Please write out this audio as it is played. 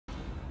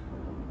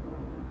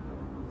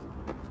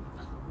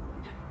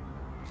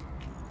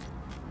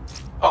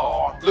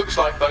Looks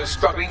like those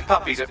struggling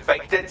puppies at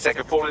fake DedSec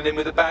are falling in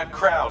with a bad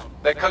crowd.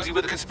 They're cozy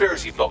with a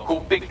conspiracy block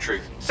called Big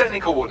Truth.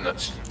 Sending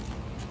coordinates.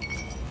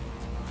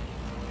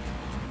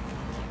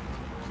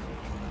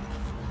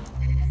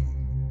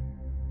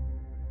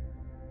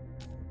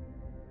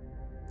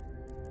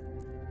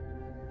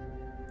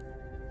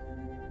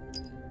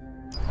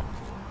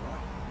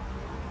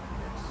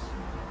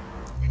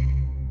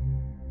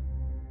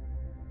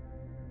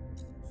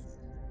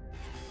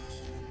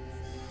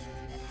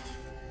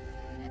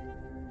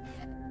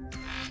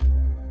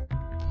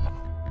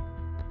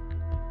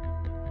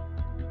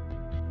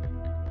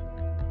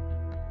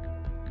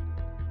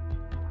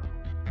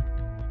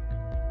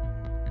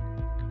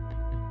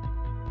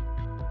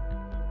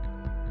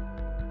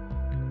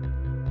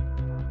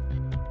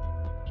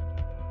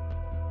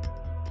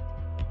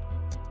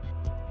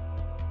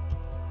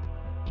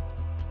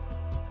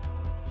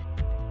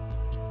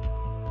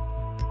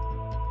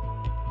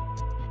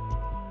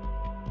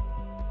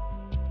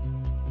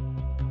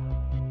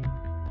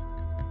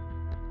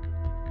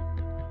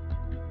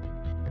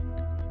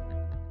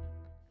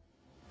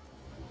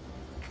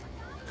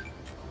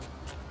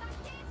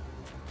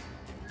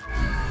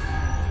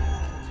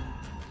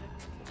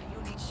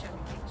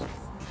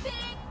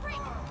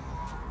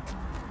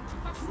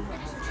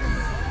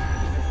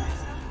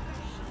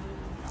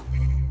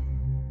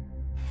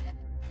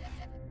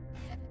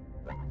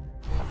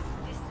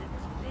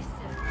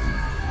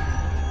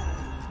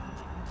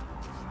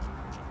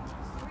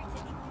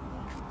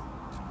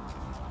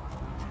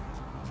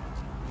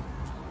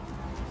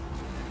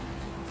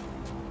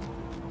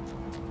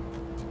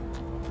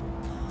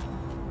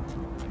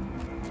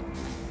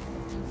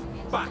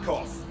 Back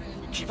off.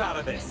 Keep out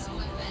of this.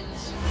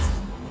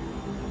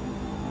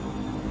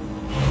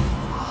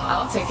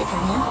 I'll take it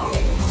from here.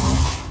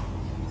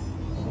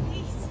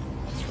 Please,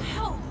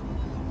 help!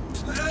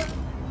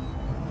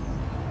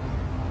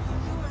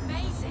 You're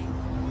amazing.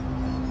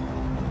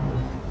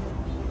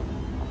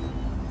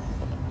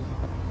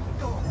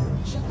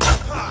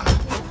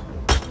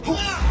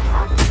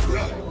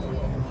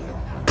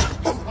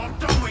 I'm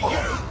done with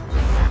you.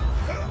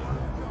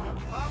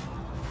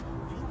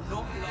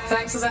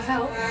 Thanks for the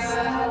help.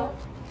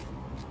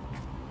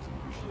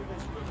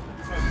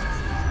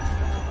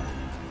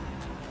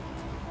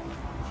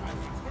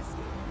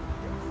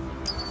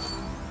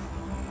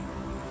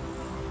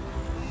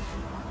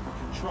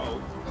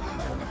 Control.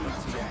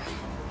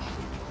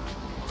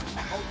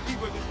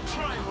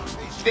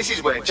 This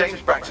is where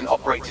James Bragton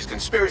operates his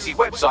conspiracy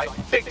website,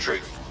 Big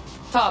Truth.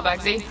 Ta,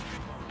 Bagsy.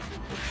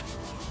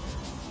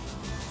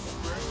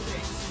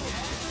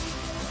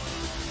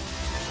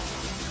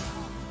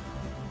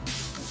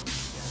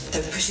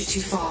 Don't push it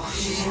too far.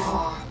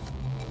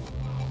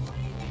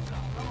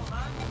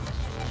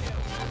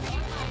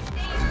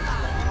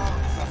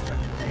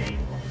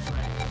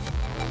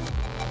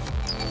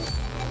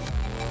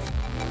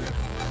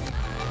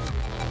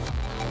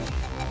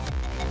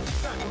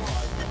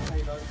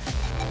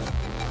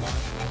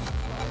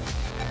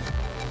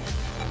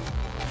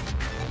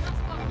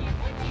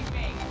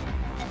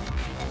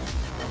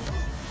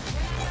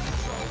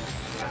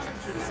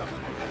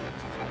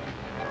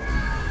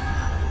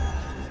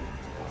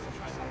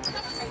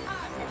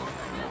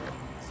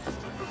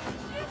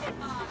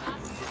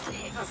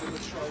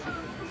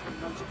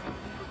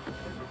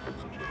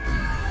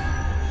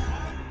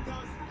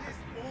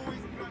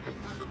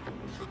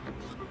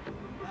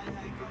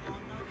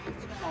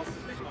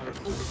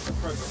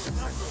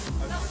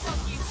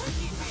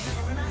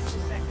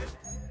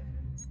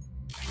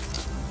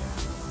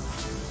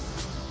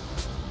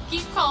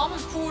 Keep calm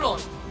and cool on.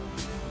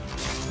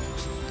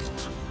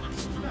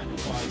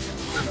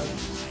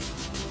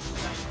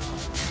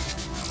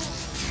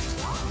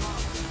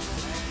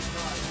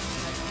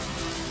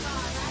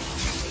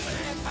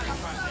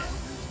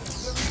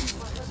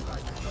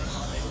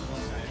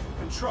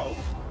 Control.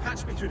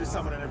 Patch me through to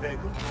someone in a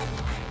vehicle.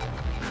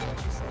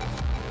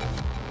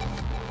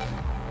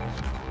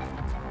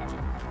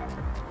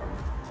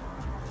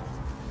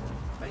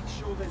 Make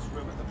sure there's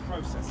room at the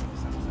processing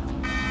center.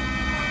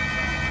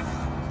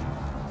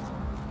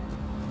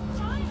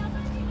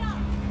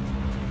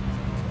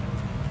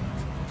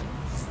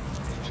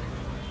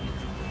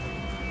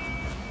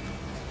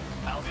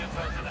 Albion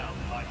personnel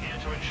are here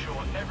to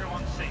ensure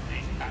everyone's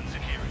safety and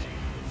security.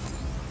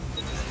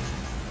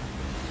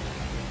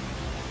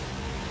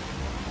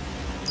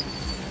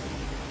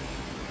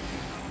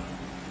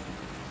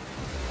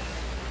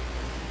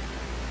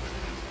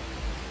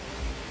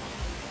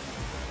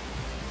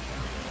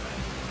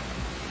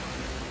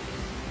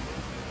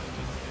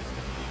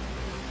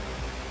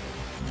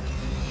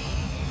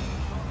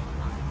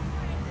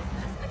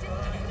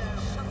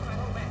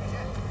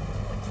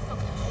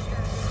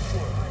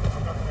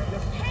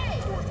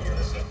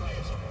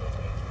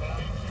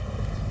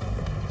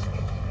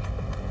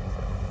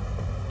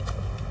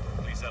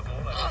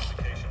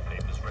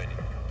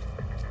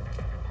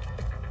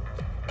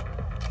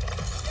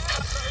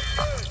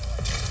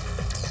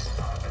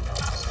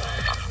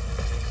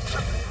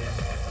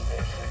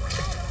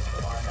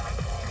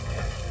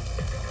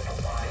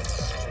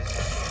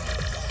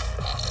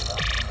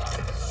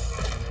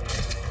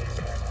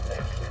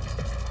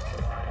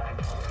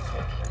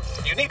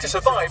 to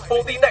survive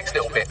for the next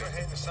little bit.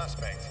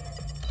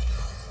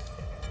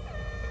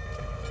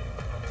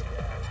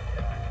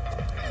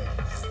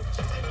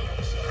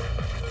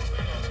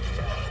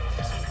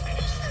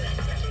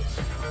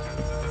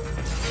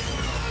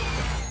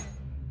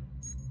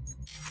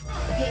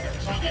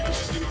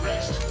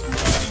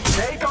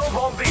 They don't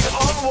want these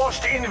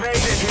unwashed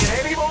invaders here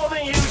any more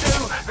than you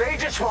do. They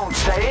just won't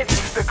say it.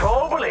 The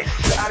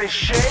globalists are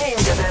ashamed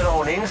of their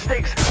own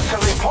instincts, so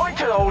they point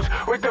to those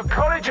with the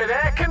courage of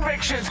their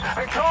convictions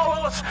and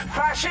call us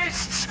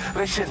fascists.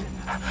 Listen,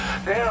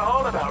 they're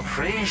all about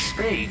free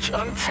speech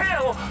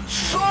until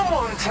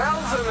someone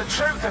tells them the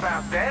truth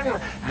about them.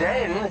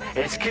 Then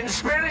it's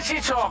conspiracy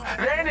talk.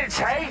 Then it's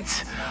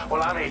hate.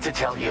 Well, I'm here to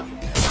tell you,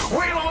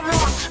 we will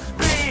not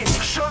be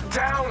shut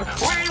down.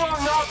 We will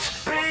not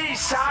be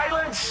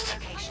silenced.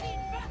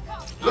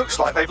 Looks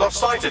like they've lost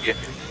sight of you.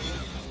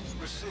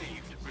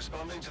 Received.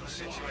 Responding to the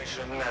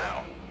situation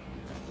now.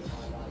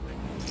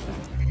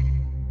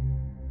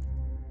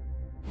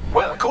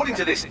 Well, according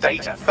to this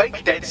data,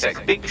 fake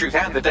DedSec, Big Truth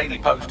and the Daily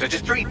Post are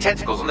just three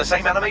tentacles on the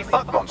same anime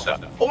fuck monster.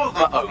 All of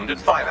them are owned and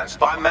financed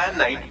by a man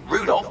named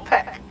Rudolph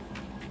Peck.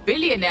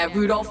 Billionaire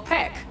Rudolph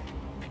Peck.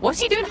 What's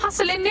he doing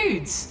hustling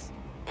nudes?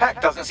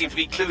 Peck doesn't seem to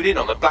be clued in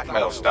on the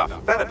blackmail stuff.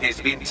 That appears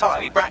to be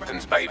entirely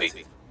Bracton's baby.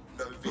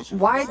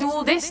 Why do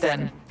all this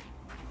then?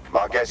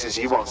 My guess is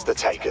he wants to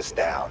take us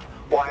down.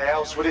 Why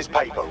else would his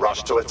paper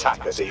rush to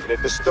attack us even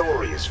if the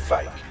story is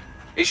fake?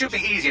 It should be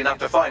easy enough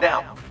to find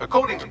out.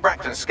 According to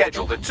Bracton's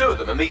schedule, the two of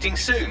them are meeting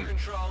soon.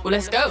 Well,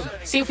 let's go.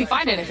 See if we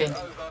find anything.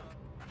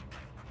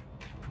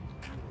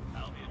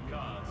 Albion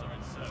guards are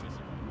in service.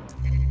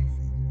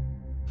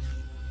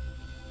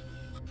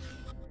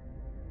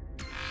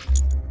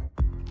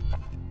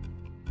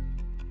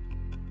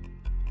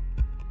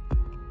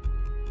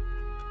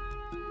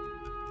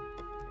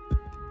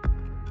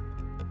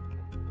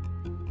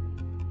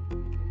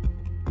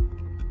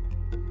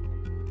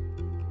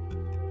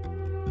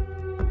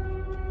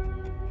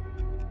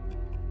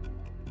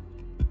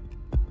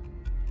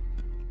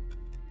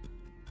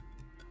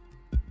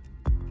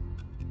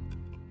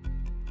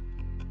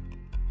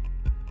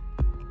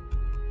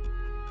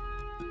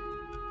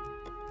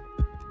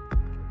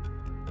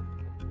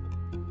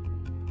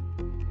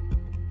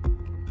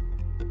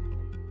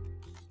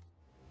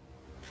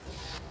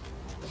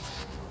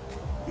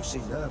 You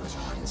seem nervous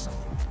about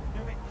something.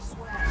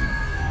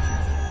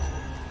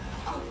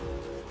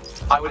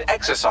 I would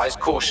exercise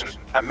caution.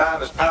 A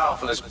man as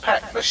powerful as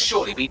Peck must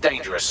surely be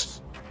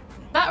dangerous.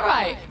 That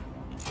right?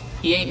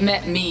 He ain't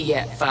met me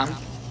yet, fam.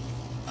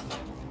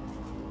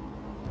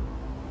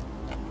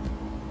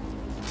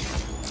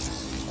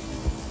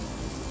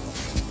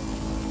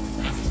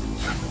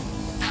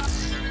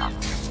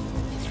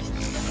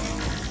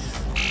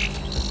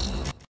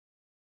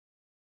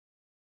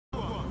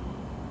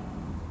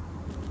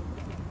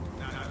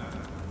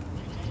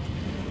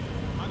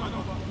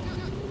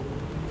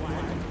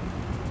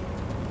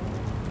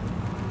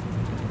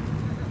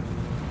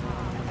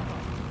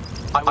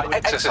 I would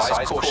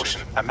exercise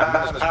caution. A man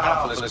as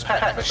powerful as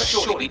Peck must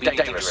surely be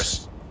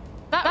dangerous.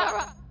 That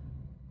right?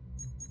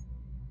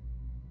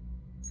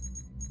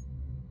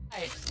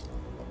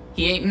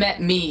 He ain't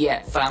met me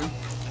yet, fam.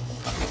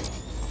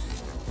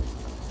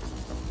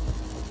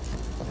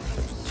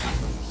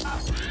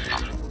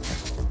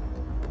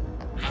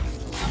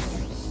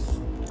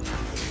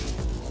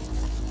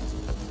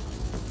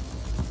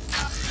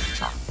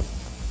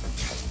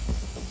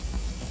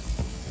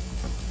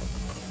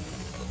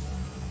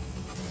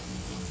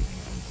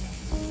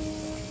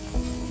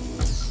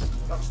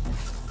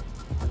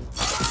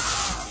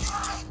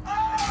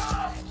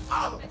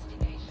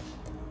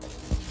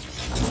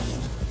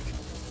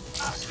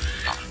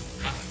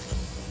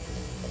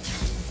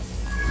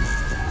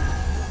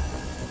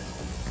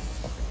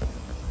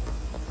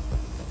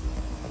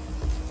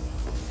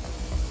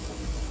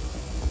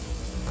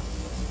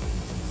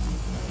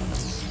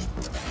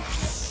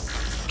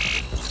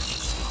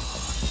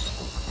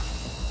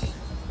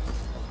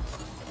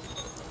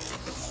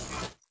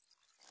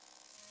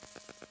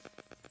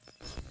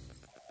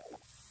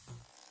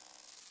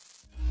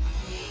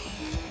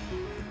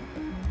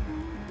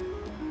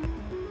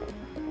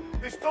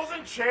 This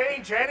doesn't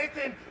change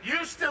anything.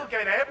 You still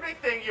get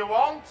everything you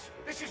want.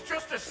 This is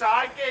just a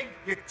side gig.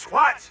 You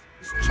twat!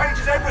 This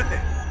changes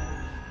everything.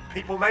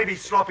 People may be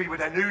sloppy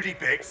with their nudie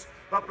pics,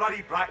 but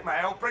bloody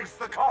blackmail brings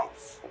the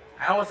cops.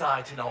 How was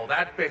I to know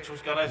that bitch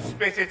was gonna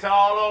spit it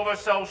all over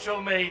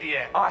social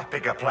media? I have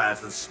bigger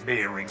plans than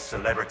smearing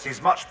celebrities,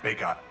 much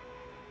bigger.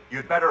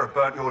 You'd better have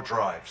burnt your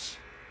drives.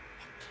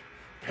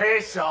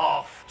 Piss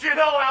off. Do you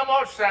know how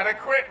much that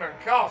equipment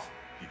costs?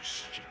 You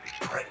stupid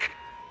prick.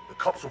 The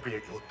cops will be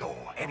at your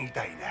door any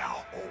day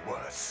now, or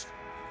worse.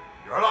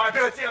 You're a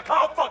liability I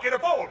can't fucking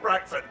afford,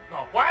 Braxton.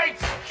 No, wait!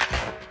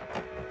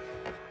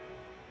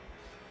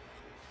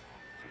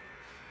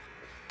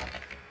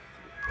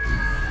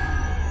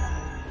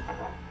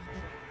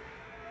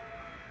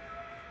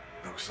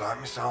 Looks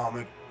like Miss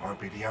Armored won't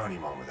be the only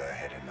one with her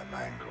head in the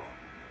mangle.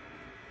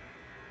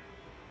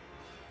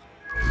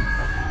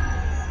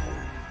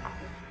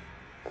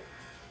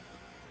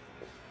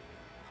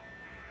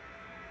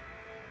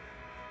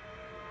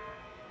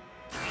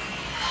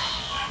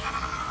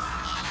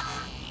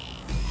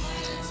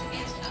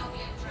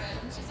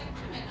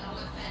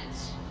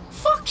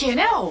 Fucking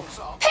hell!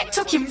 Peck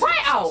took him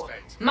right out!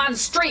 Man,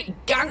 straight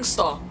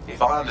gangster. If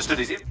I understood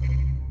his...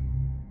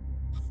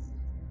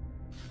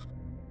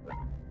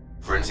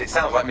 For instance, it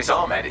sounds like Miss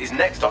Ahmed is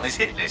next on his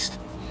hit list.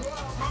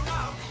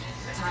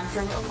 Time for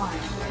a little wine.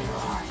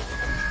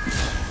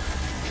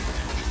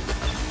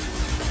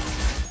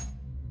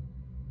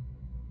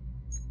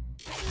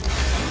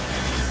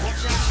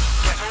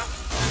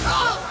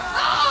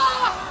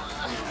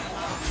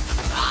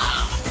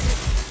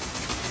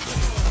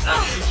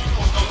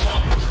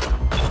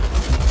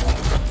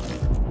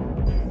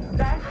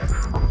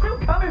 Still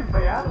coming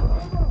for you.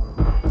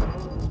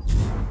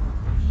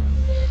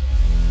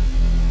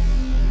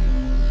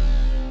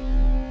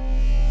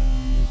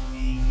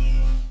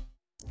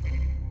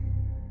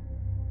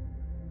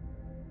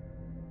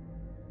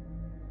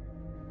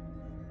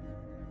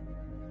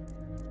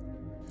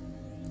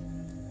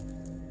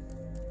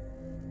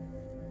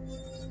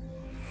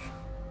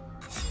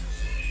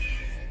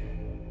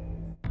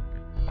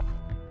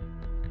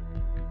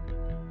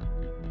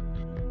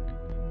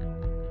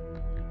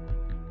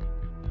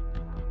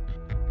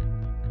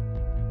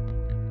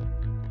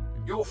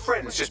 Your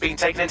friend's just been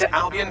taken into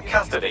Albion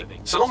custody.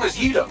 So long as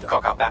you don't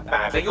cock up that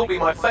badly, you'll be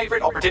my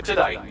favourite operative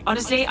today.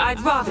 Honestly, I'd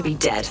rather be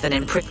dead than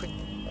in prison.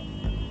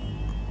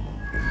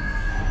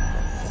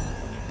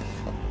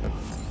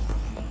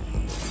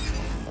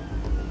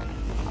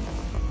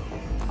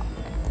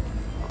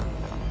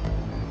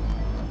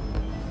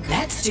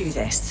 Let's do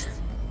this.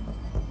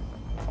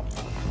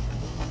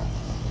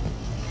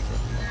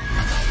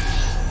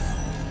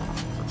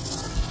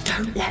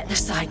 Don't let the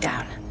side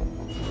down.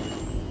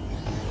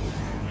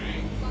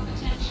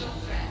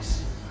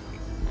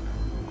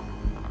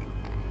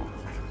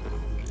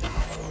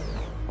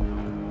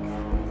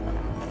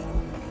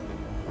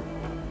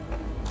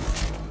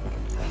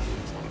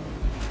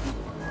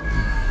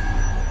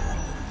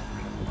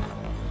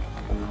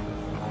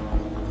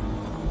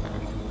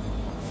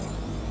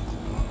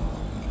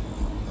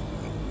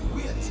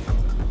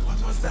 What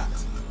was that?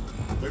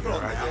 Move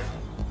on right now.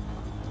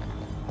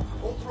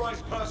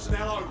 Authorized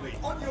personnel only.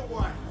 On your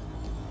way.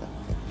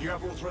 You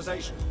have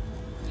authorization.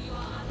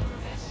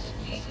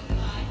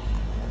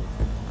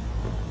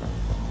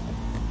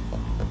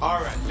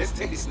 Alright, let's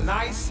take this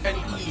nice and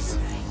easy.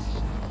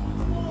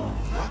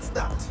 What's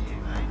that?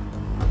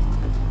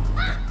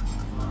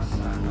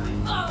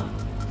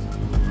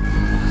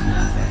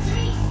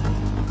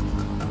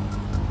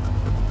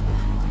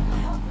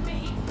 Help me.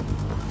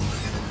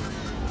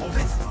 Hold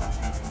it.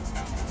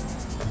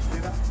 Do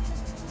that.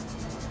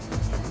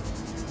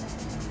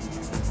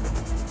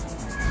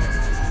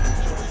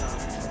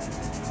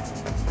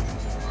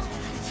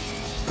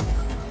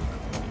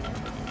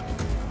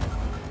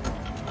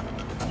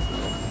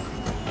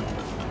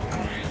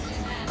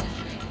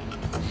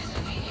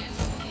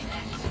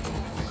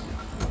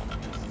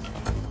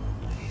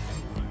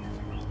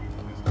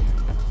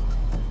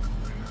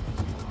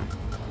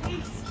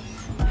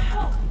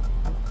 Help.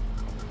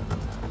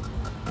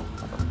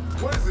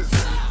 What is this?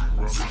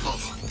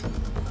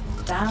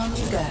 Down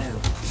you go.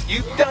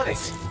 You've done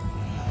it!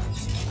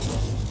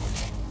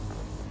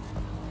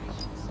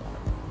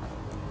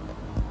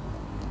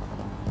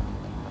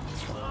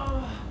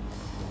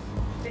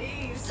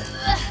 Please.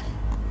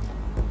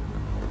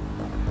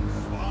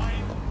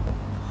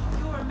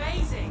 You're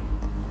amazing.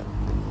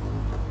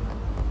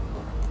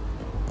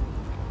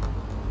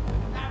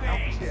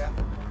 Yeah.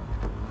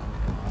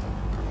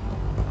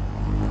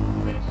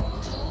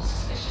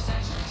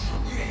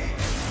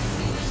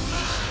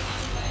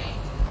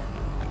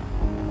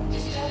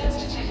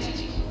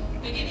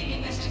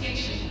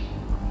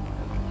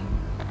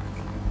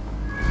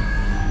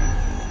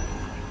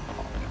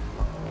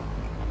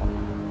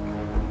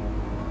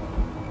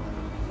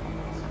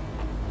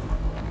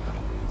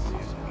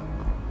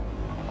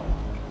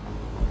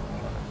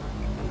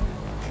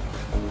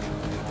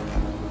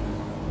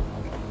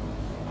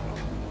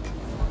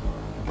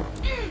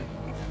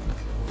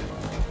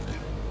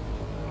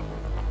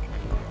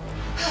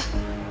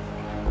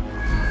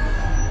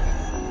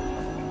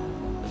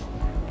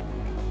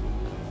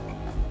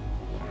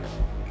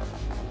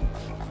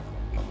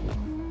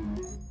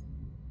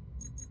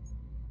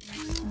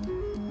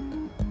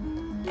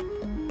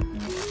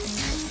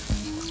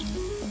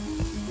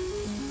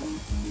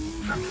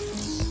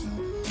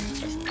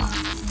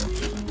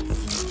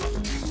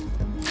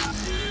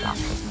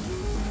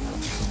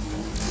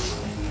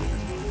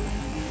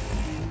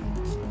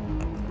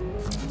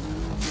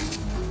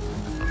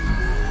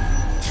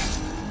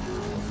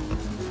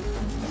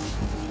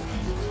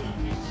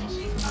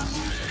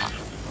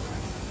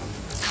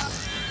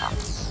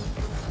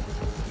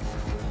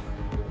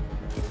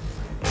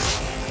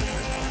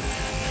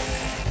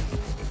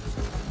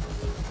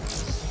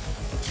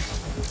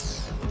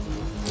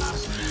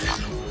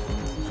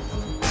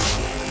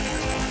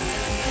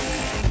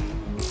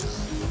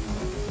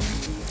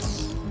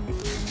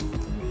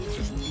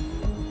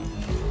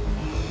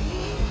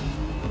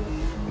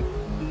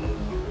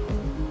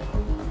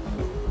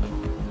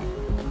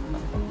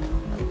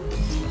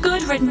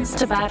 Good riddance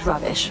to bad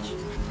rubbish.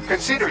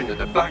 Considering that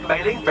the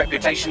blackmailing,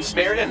 reputation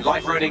smearing and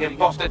life-ruining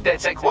imposter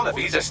DedSec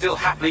wannabes are still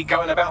happily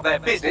going about their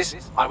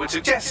business, I would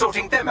suggest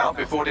sorting them out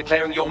before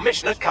declaring your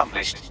mission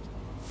accomplished.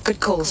 Good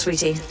call,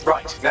 sweetie.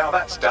 Right, now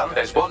that's done,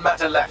 there's one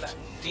matter left.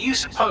 Do you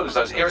suppose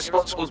those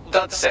irresponsible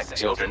DudSec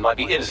children might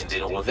be innocent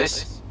in all of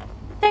this?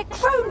 They're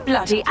grown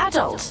bloody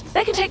adults.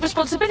 They can take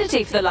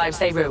responsibility for the lives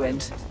they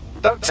ruined.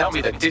 Don't tell me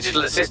the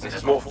digital assistant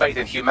has more faith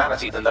in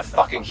humanity than the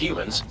fucking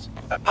humans.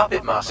 A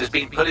puppet master's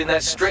been pulling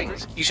their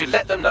strings. You should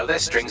let them know their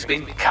strings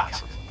been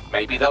cut.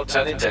 Maybe they'll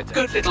turn into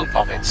good little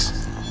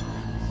puppets.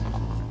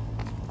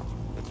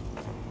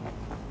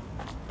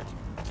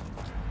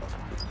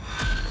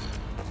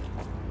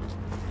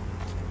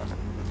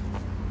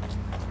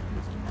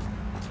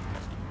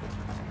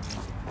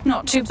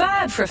 Not too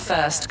bad for a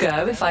first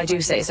go, if I do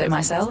say so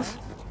myself.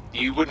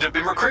 You wouldn't have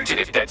been recruited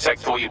if DedSec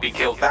thought you'd be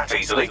killed that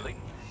easily.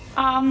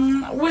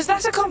 Was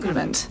that a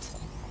compliment?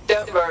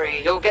 Don't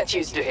worry, you'll get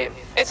used to him.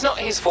 It's not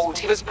his fault,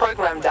 he was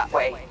programmed that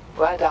way.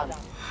 Well done.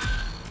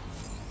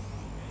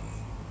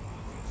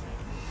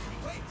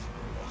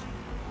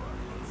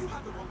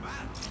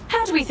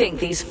 How do we think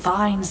these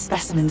fine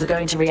specimens are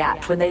going to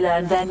react when they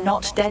learn they're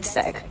not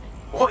DedSec?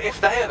 What if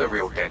they're the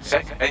real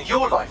DedSec and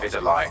your life is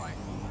a lie?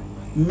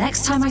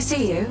 Next time I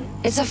see you,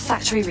 it's a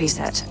factory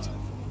reset.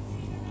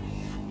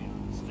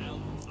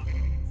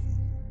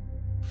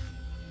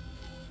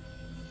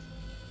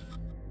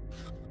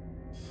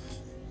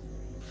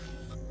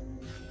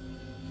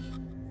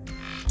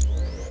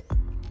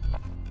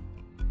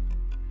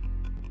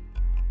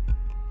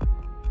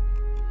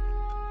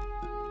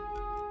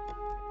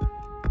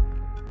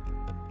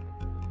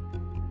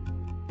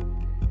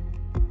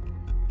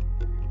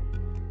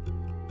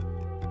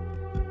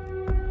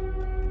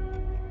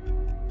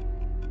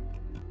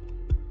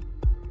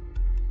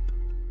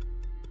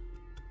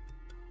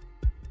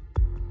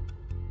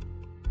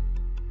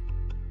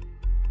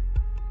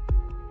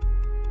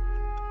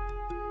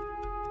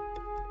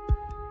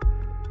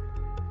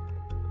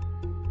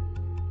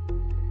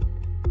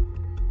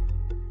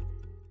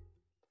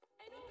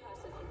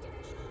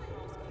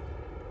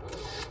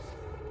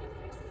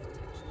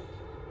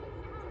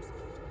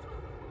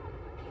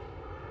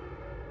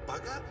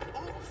 Bugger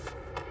off.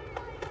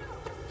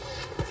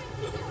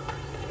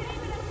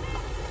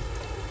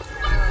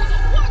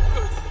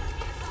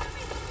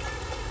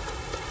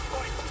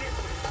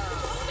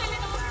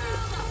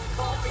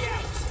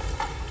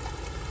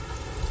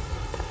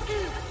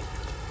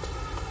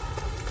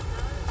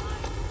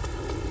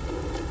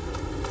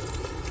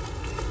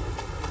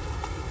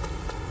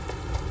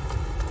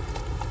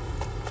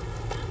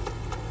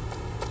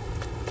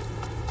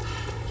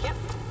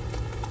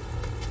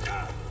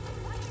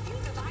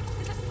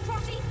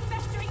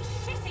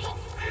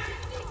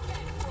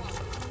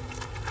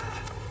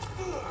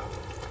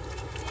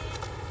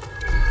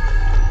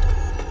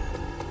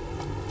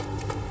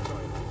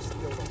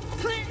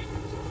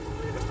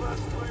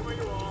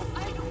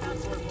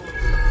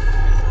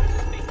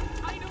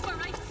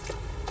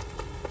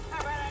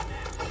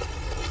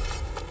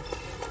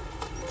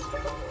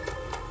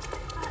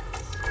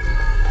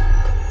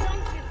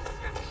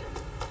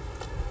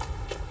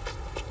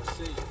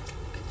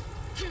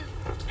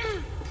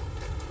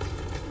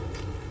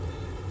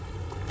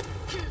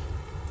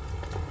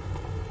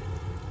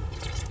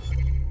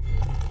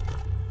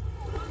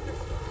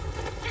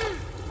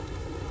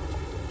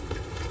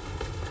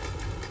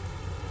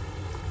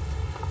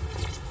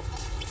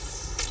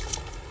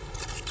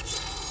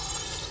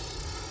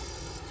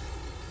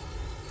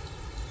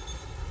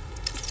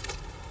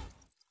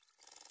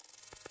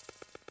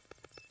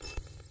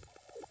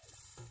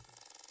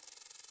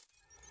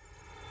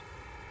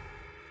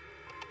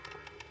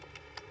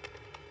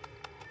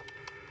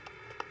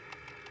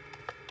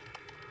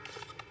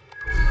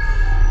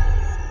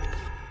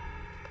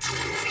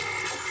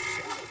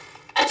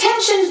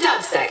 Attention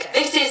DudSec,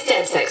 this is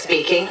DedSec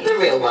speaking, the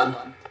real one.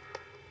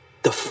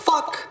 The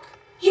fuck?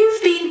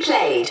 You've been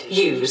played,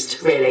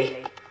 used,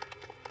 really.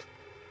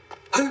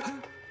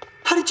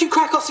 How did you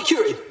crack our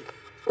security?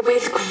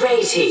 With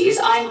great ease,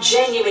 I'm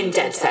genuine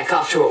DedSec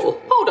after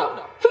all. Hold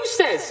up, who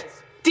says?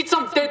 Did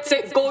some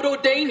DedSec god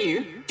ordain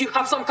you? Do you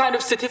have some kind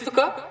of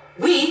certificate?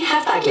 We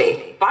have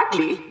Bagley.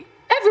 Bagley?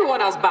 Everyone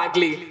has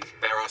Bagley.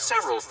 There are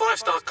several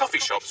 5-star coffee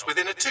shops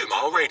within a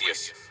 2-mile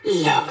radius.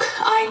 Look,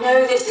 I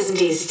know this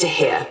isn't easy to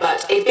hear,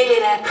 but a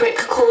billionaire prick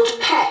called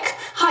Peck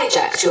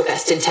hijacked your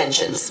best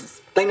intentions.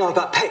 They know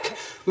about Peck.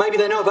 Maybe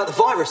they know about the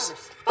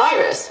virus.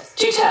 Virus?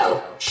 Do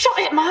tell. Shut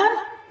it, man!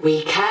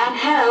 We can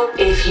help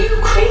if you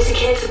crazy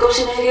kids have got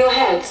in over your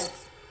heads.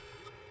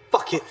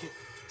 Fuck it.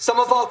 Some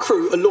of our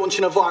crew are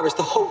launching a virus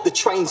to halt the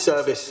train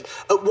service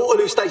at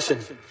Waterloo Station.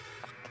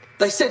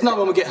 They said no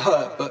one would get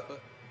hurt, but...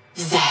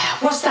 There,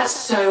 was that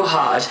so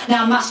hard?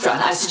 Now, Mastran,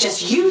 I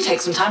suggest you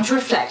take some time to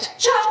reflect.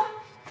 Ciao!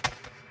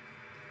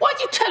 Why'd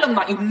you tell him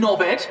that, you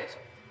knobhead?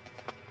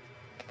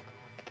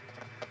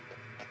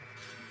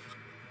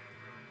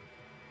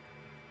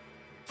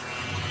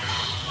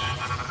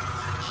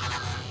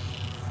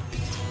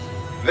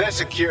 Their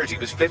security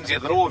was flimsier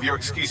than all of your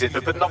excuses for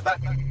putting off that...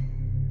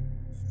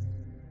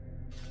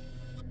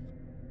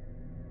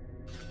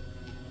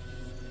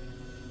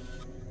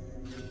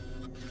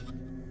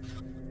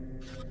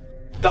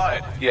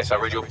 Died. Yes, I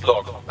read your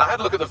blog. I had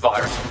a look at the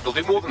virus. It'll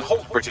do more than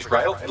halt British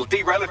Rail. It'll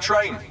derail a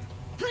train.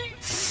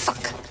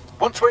 Fuck.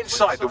 Once we're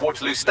inside the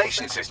Waterloo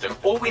station system,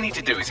 all we need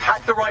to do is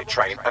hack the right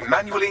train and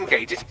manually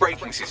engage its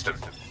braking system.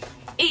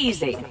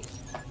 Easy.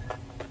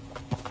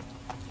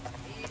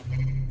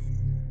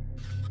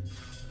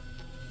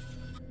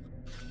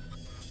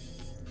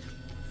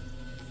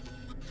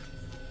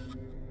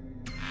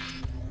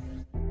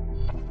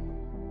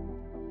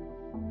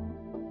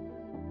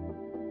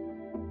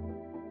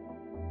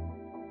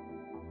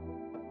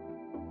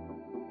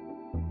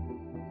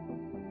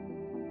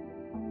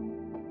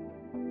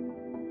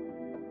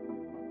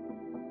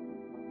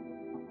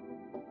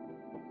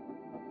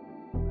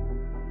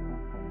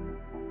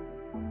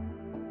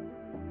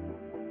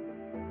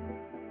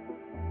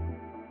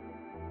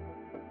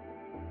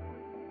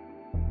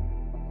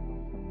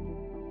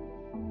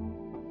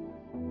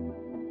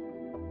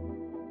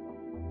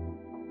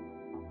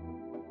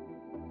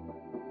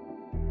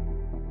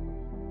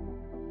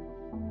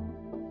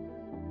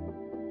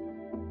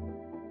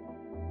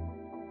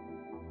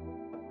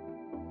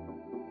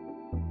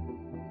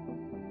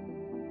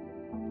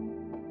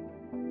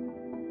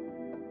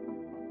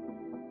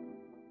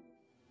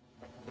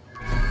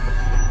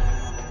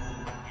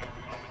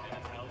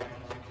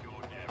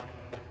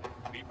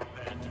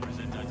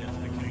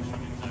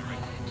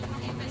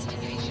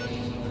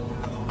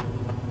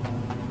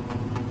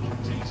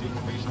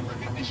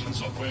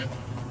 Software.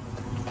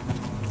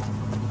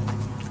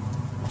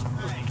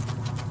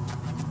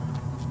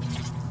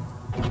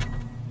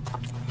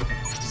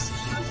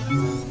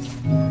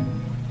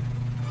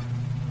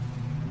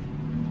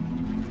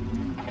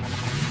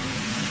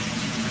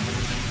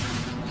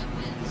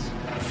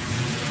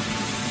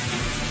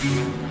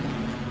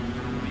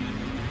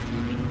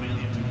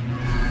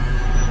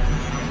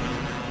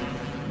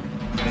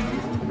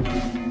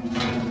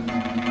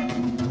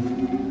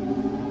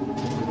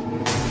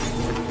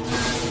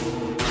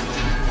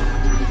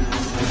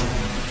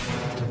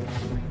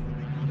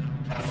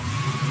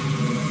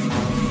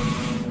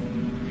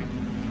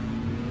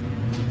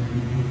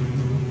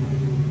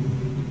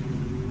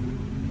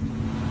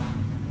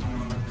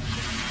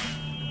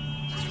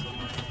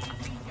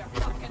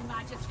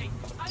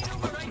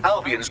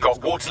 Albion's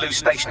got Waterloo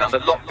Station under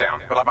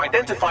lockdown, but I've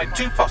identified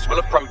two possible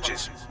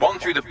approaches. One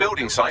through the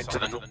building site to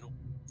the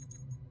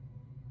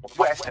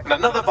northwest, and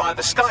another via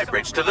the sky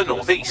bridge to the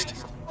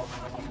northeast.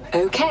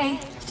 Okay.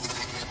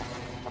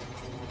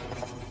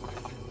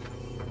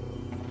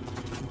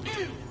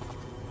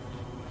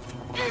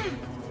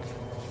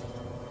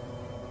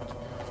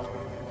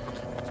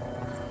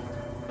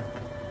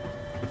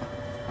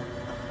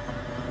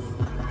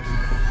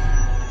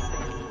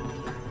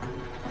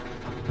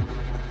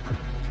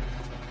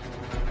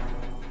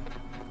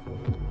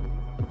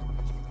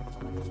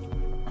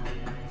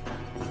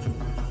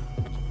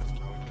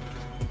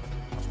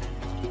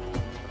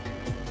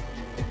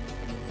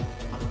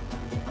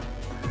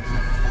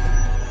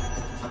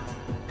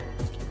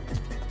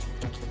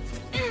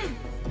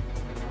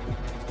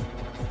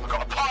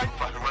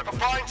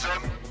 Finds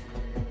him.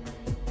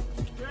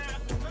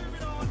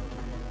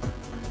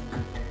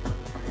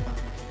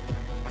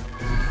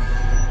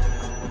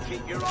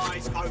 Keep your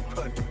eyes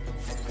open.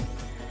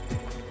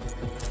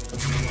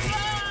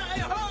 Ah,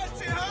 it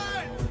hurts, it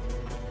hurts.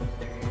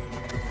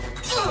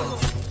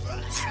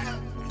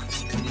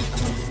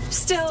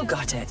 Still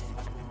got it.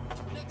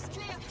 Looks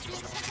clear. We'll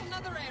check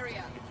another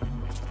area.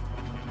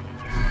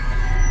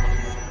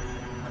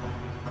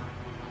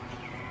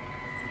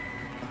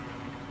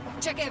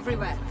 Check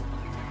everywhere.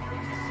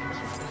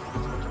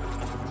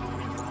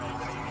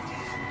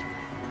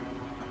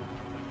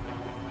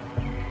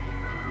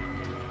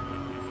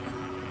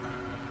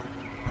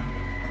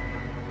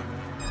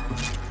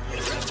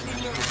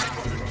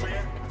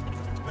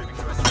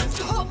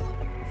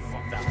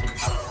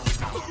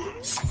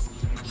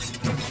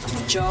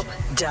 Job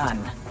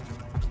done.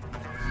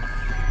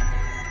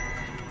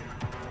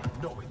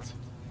 Know it.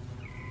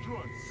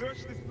 Drone, search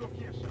this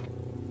location.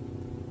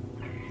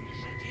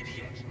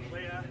 Idiot.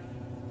 Clear.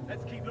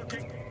 Let's keep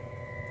looking.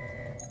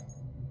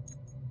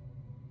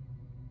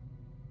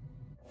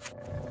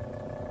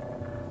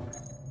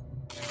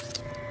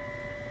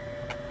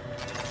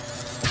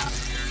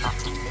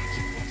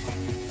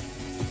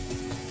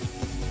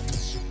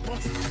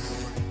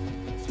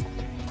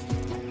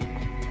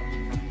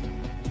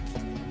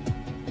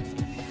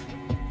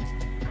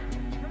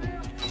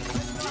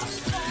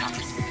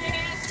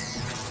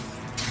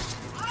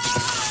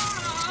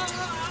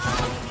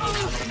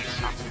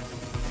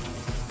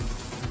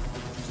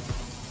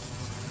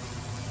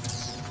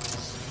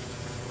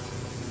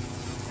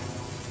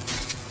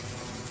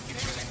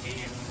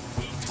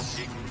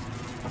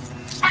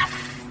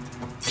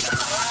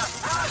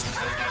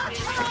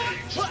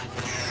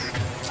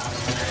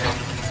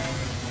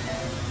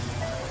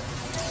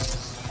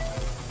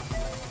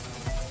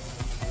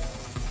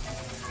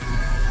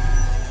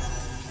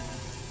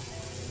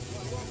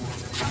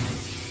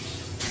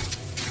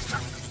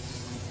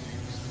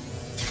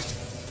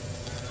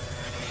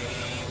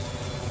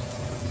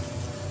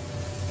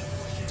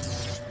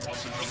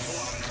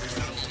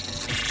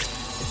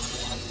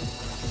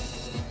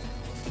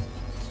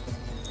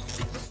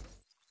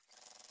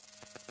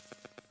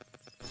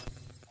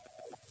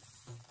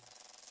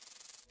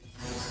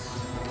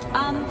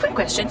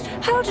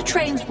 question. How do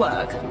trains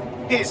work?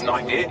 Here's an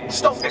idea.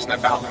 Stop pissing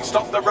about and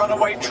stop the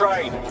runaway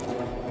train.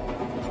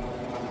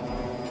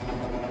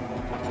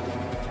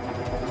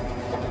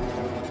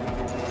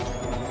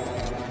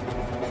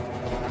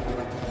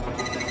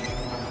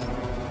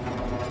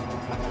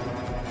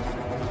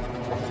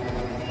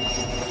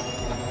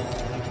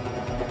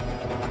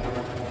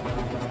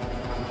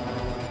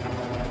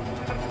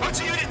 What's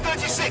Unit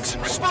 36?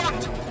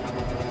 Respond!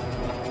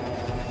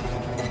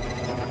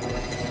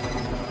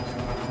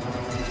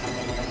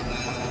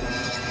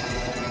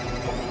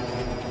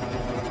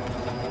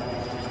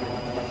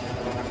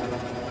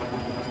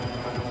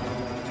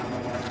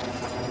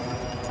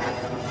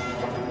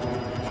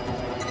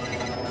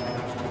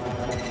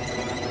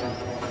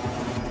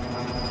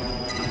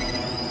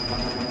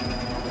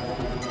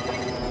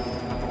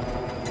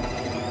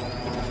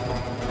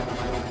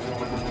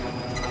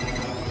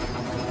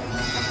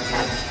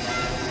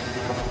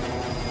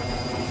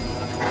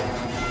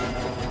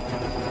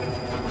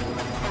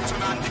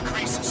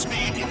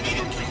 Speed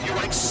immediately. You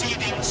are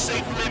exceeding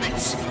safe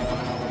limits.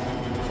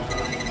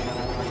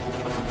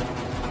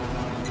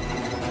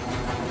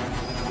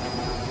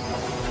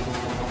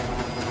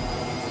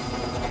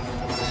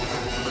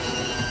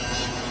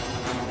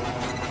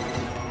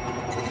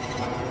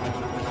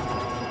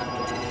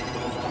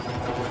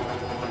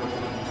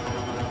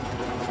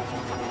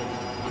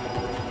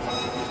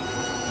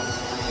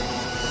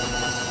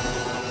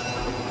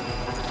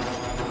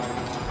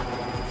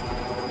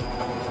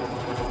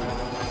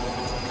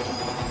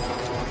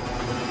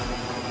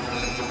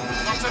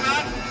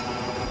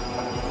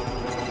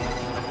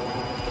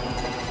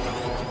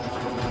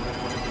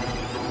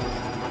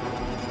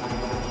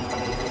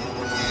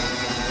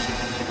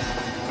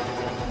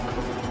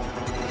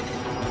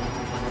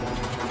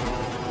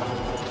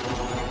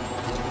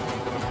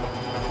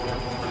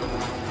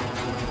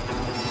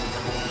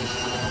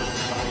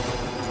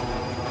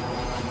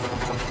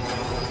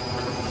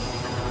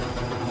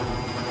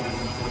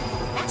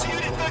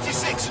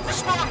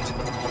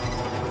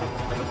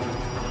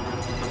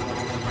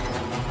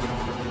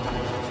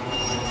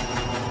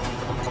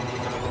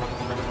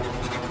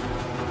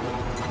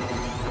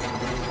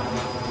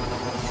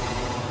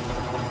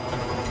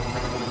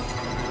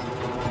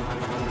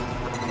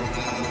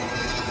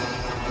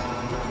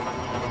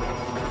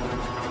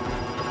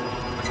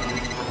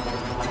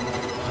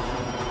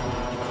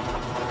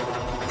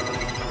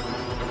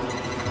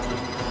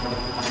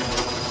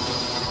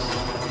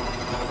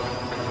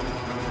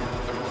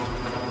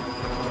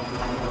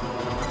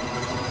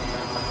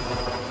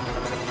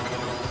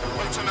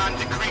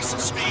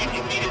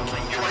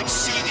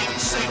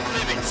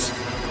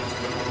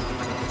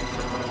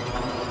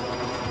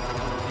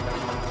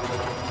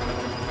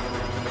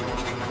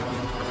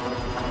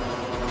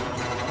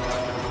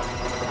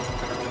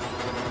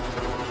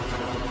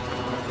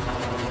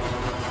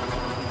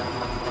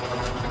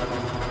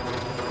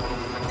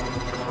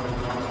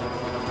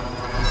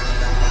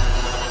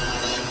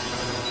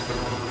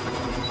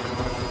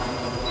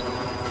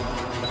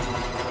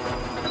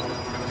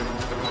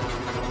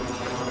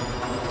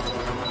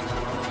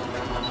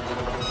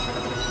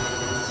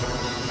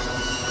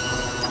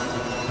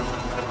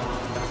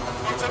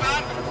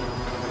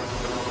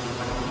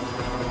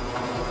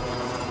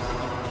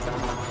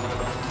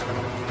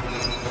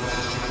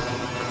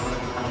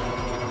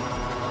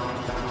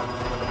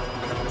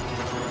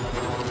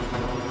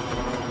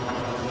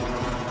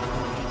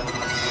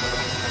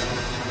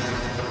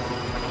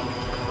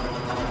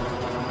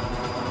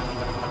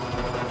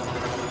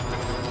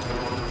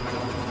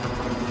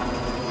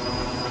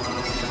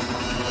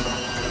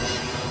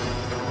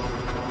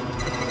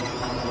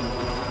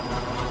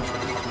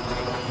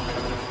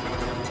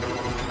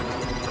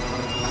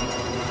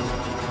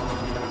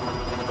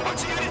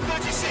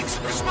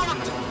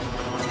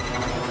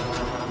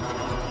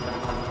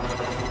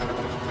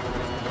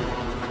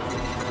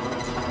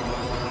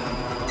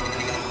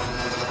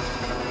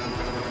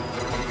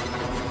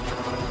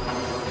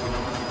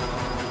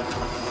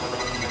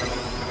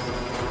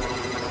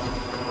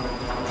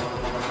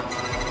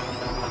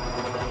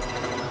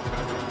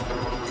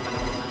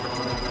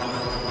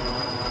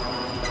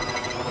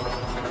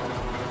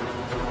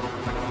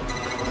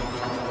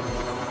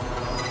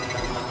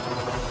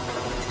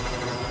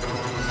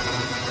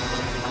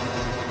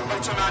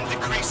 Automan,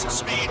 decrease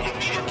speed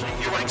immediately.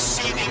 You are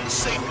exceeding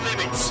safe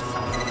limits.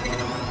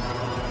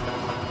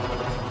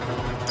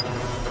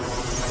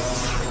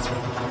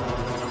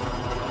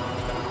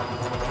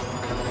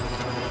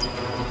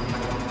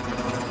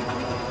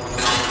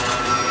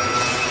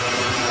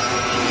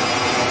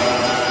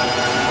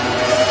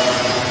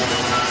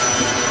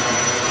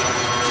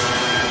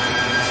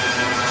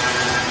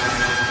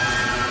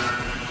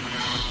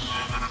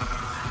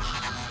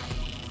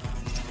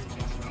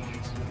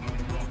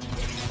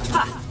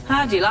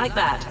 How do you like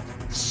that?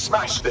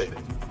 Smashed it.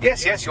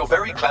 Yes, you're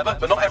very clever,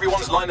 but not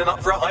everyone's lining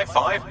up for a high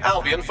five.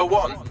 Albion, for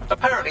one.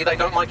 Apparently, they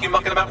don't like you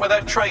mucking about with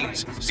their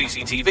trains.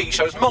 CCTV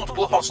shows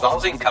multiple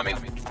hostiles incoming.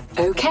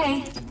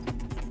 Okay.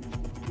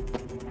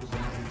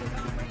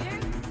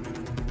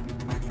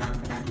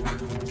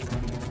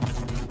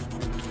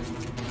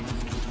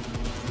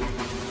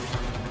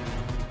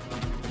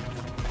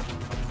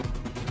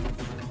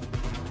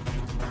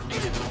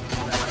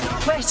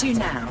 Where to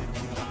now?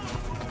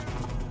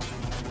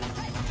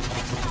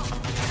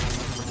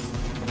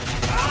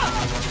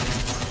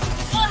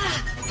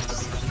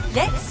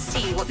 Let's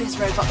see what this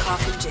robot car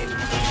can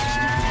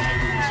do.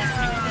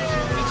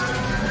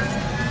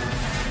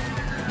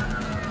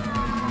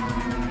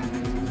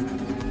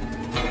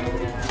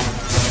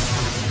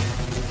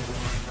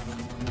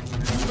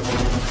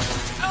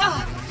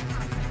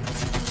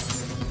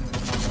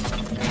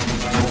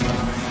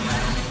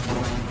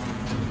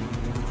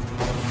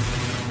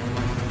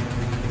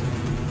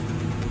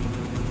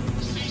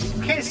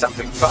 Here's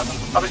something fun.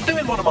 I was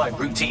doing one of my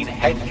routine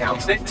head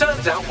counts, and it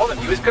turns out one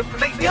of you is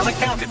completely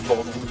unaccounted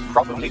for.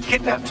 Probably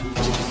kidnapped.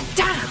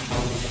 Damn!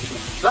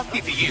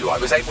 Lucky for you, I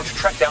was able to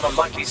track down a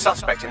likely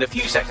suspect in the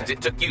few seconds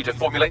it took you to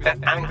formulate that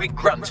angry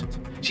grunt.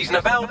 She's an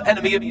avowed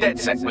enemy of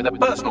DedSec with a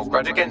personal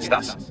grudge against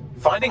us.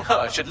 Finding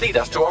her should lead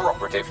us to our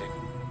operative.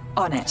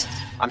 On it.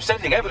 I'm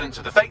sending evidence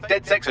of the fake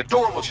DedSec's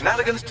adorable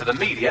shenanigans to the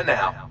media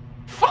now.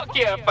 Fuck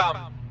yeah,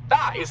 fam!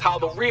 That is how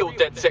the real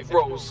DedSec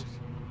rolls.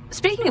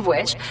 Speaking of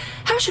which,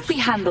 how should we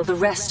handle the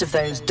rest of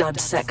those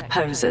DudSec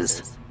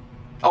posers?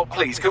 Oh,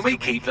 please, can we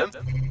keep them?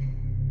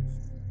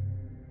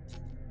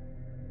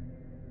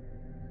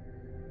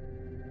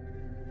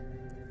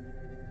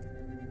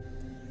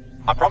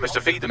 I promised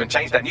to feed them and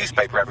change their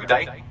newspaper every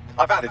day.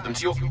 I've added them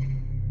to your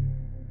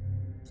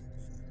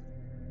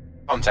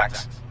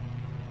contacts.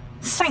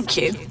 Thank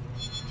you.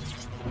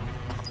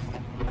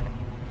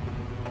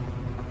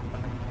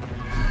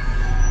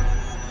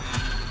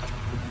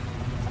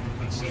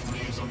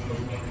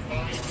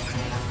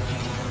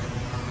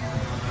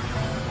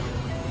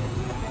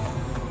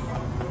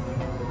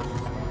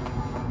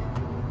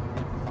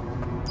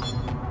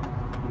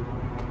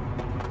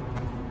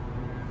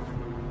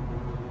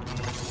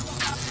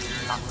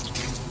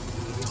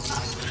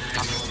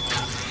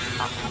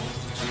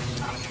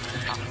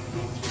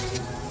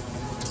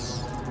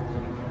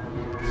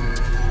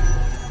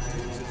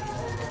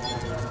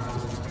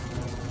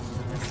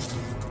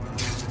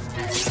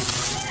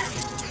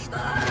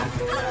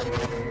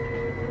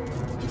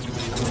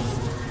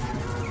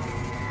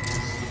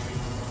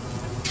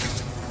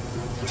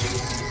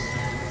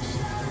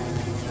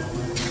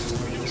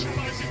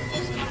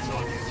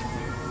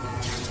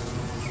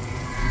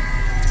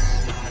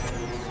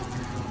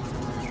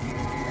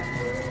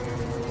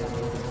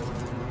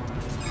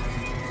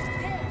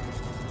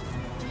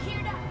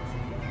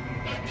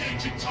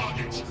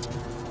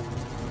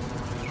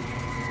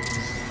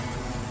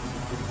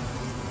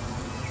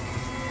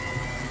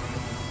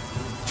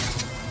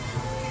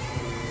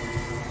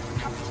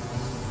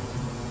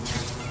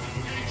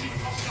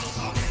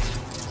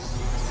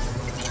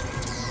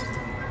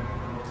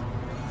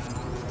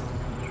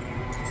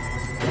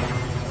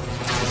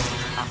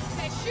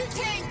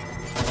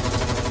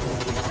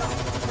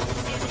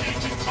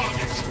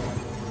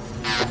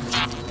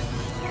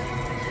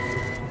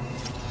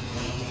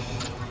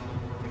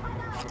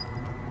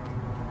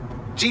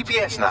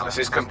 GPS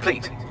analysis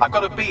complete. I've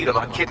got a bead on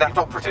our kidnapped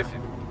operative.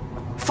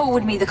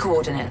 Forward me the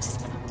coordinates.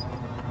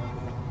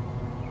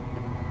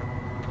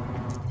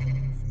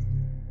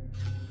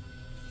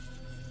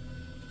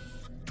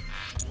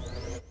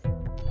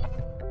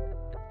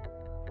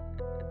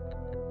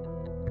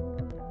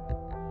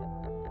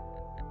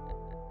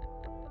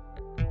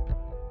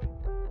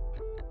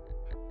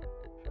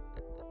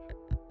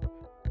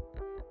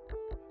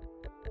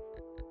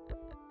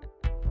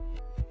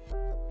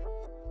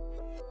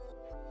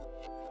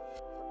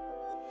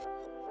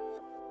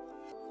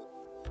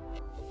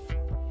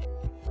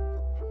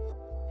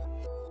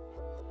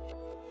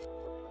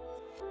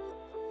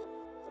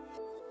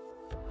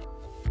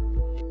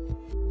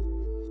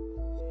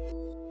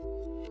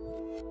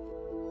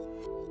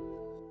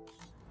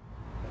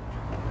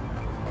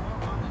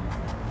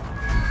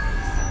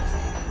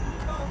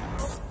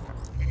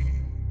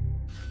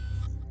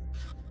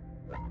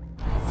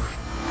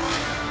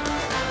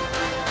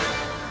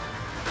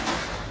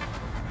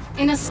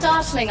 In a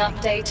startling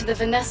update to the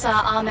Vanessa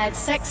Ahmed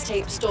sex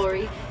tape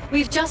story,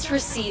 we've just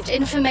received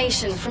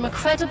information from a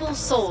credible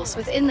source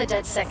within the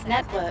DedSec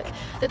network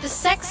that the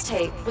sex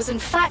tape was in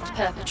fact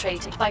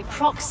perpetrated by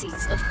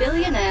proxies of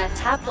billionaire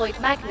tabloid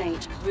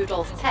magnate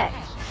Rudolph Peck.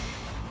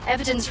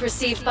 Evidence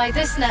received by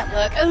this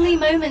network only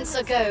moments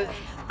ago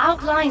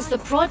outlines the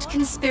broad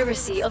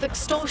conspiracy of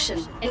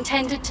extortion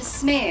intended to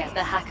smear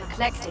the hacker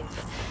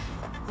collective.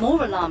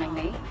 More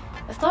alarmingly,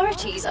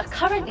 authorities are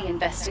currently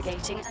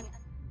investigating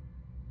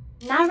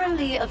a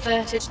narrowly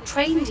averted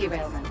train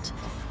derailment.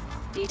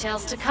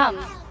 Details to come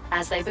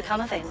as they become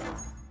available.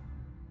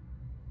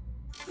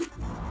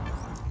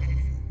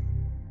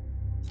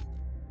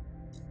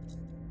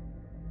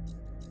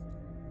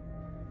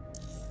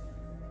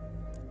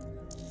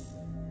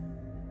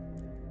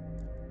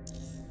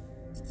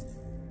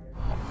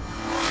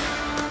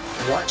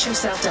 Watch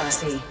yourself,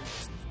 Darcy.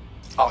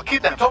 Our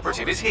kidnapped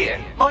operative is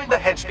here. Mind the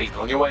hedge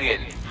people on your way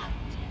in.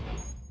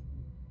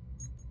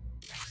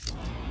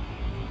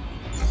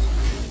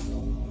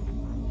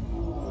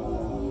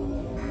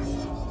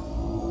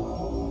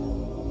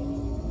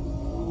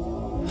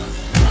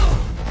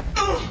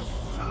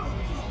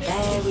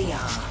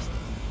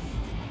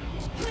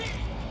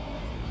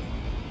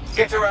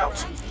 Get her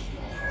out.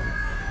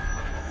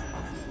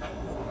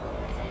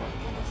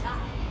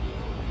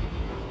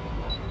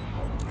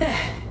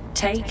 There.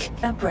 Take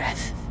a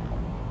breath.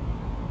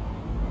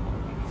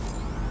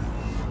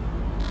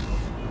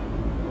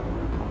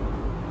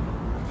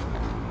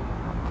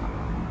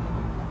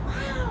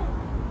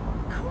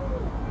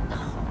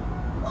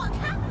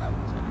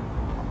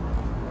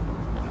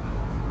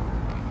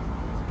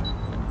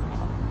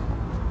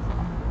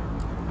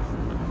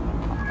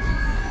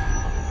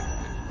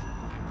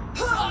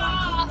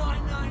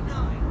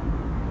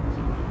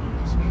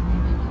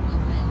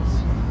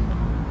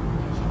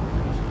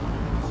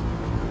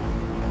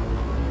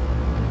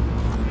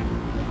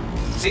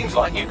 Seems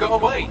like you got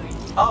away.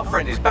 Our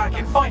friend is back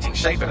in fighting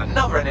shape and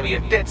another enemy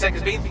of DedSec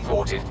has been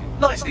thwarted.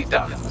 Nicely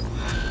done.